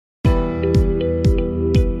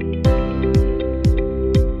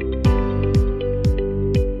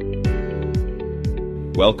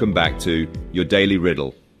Welcome back to Your Daily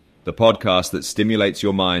Riddle, the podcast that stimulates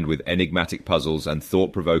your mind with enigmatic puzzles and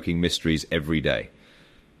thought-provoking mysteries every day.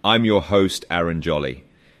 I'm your host, Aaron Jolly,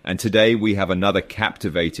 and today we have another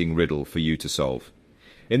captivating riddle for you to solve.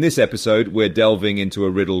 In this episode, we're delving into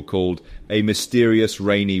a riddle called A Mysterious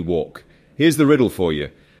Rainy Walk. Here's the riddle for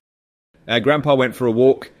you. Grandpa went for a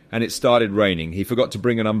walk and it started raining. He forgot to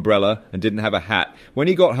bring an umbrella and didn't have a hat. When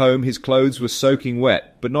he got home, his clothes were soaking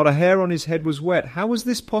wet, but not a hair on his head was wet. How was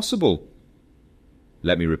this possible?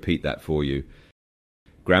 Let me repeat that for you.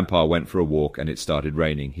 Grandpa went for a walk and it started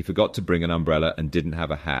raining. He forgot to bring an umbrella and didn't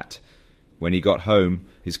have a hat. When he got home,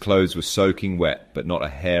 his clothes were soaking wet, but not a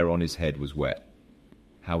hair on his head was wet.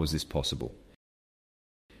 How was this possible?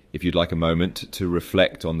 If you'd like a moment to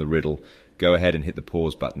reflect on the riddle, go ahead and hit the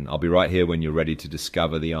pause button. I'll be right here when you're ready to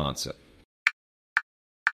discover the answer.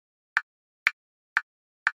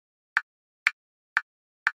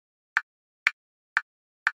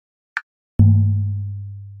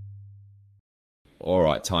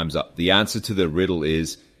 Alright, time's up. The answer to the riddle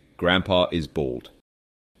is Grandpa is bald.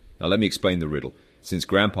 Now let me explain the riddle. Since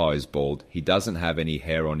Grandpa is bald, he doesn't have any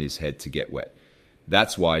hair on his head to get wet.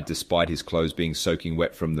 That's why, despite his clothes being soaking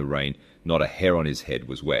wet from the rain, not a hair on his head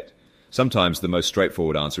was wet. Sometimes the most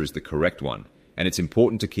straightforward answer is the correct one, and it's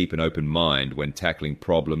important to keep an open mind when tackling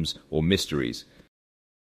problems or mysteries.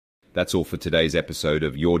 That's all for today's episode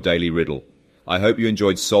of Your Daily Riddle. I hope you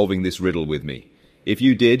enjoyed solving this riddle with me. If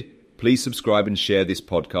you did, please subscribe and share this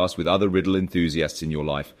podcast with other riddle enthusiasts in your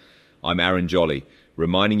life. I'm Aaron Jolly,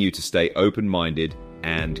 reminding you to stay open-minded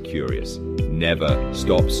and curious. Never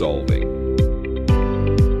stop solving.